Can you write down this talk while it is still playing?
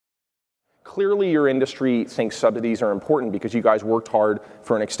Clearly, your industry thinks subsidies are important because you guys worked hard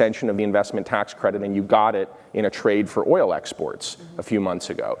for an extension of the investment tax credit and you got it in a trade for oil exports a few months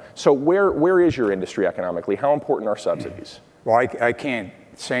ago. So where is your industry economically? How important are subsidies? Well, I can't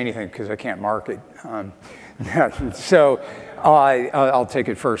say anything because I can't market. So I'll take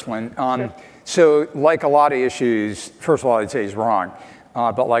it first, Lynn. Sure. So like a lot of issues, first of all, I'd say he's wrong.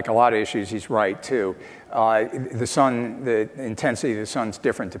 But like a lot of issues, he's right, too. The intensity of the sun's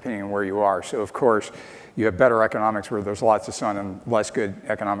different depending on where you are. So, of course, you have better economics where there's lots of sun and less good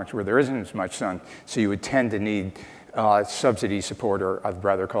economics where there isn't as much sun. So you would tend to need subsidy support, or I'd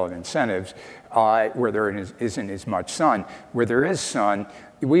rather call it incentives, where there isn't as much sun. Where there is sun,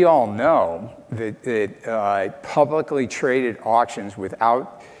 we all know that publicly traded auctions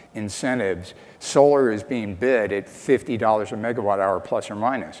without incentives, solar is being bid at $50 a megawatt hour plus or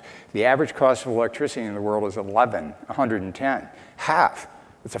minus. The average cost of electricity in the world is 110, half.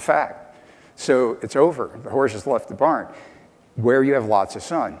 It's a fact. So it's over. The horse has left the barn where you have lots of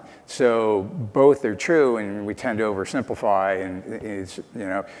sun. So both are true, and we tend to oversimplify, and it's, you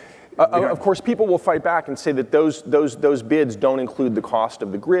know. Of course, people will fight back and say that those bids don't include the cost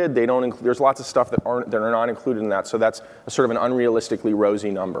of the grid. They don't include. There's lots of stuff that are not included in that. So that's a sort of an unrealistically rosy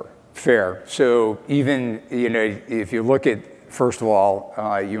number. Fair. So even, you know, if you look at, first of all,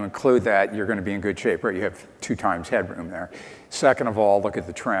 you include that, you're going to be in good shape, right? You have 2 times headroom there. Second of all, look at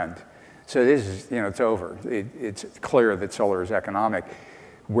the trend. So this is, you know, it's over. It's clear that solar is economic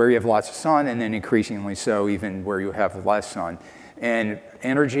where you have lots of sun, and then increasingly so even where you have less sun. And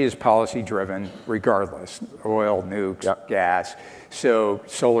energy is policy driven regardless, oil, nukes, yep, gas. So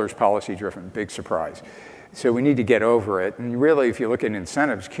solar is policy driven, big surprise. So we need to get over it. And really, if you look at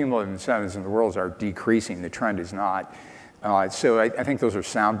incentives, cumulative incentives in the world are decreasing. The trend is not. So I think those are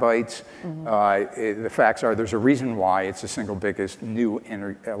sound bites. The facts are there's a reason why it's the single biggest new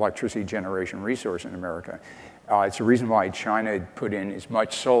electricity generation resource in America. It's a reason why China put in as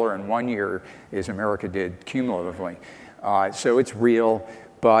much solar in 1 year as America did cumulatively. So it's real,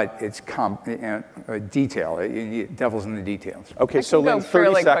 but it's detail. Devil's in the details. Okay, so Lynn,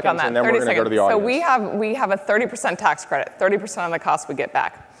 30 seconds, and then we're going to go to the audience. So we have a 30% tax credit, 30% of the cost we get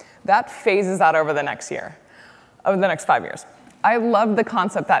back. That phases out over the next year, over the next 5 years. I love the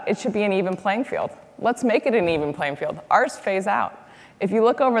concept that it should be an even playing field. Let's make it an even playing field. Ours phase out. If you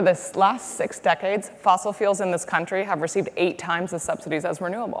look over this last 6 decades, fossil fuels in this country have received 8 times the subsidies as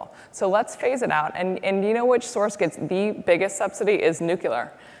renewable. So let's phase it out. And you know which source gets the biggest subsidy is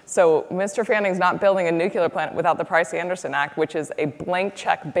nuclear. So Mr. Fanning's not building a nuclear plant without the Price-Anderson Act, which is a blank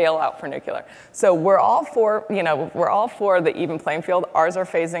check bailout for nuclear. So we're all for, you know, we're all for the even playing field. Ours are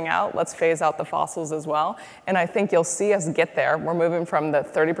phasing out. Let's phase out the fossils as well. And I think you'll see us get there. We're moving from the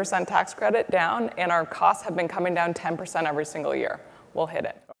 30% tax credit down, and our costs have been coming down 10% every single year. We'll hit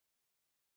it.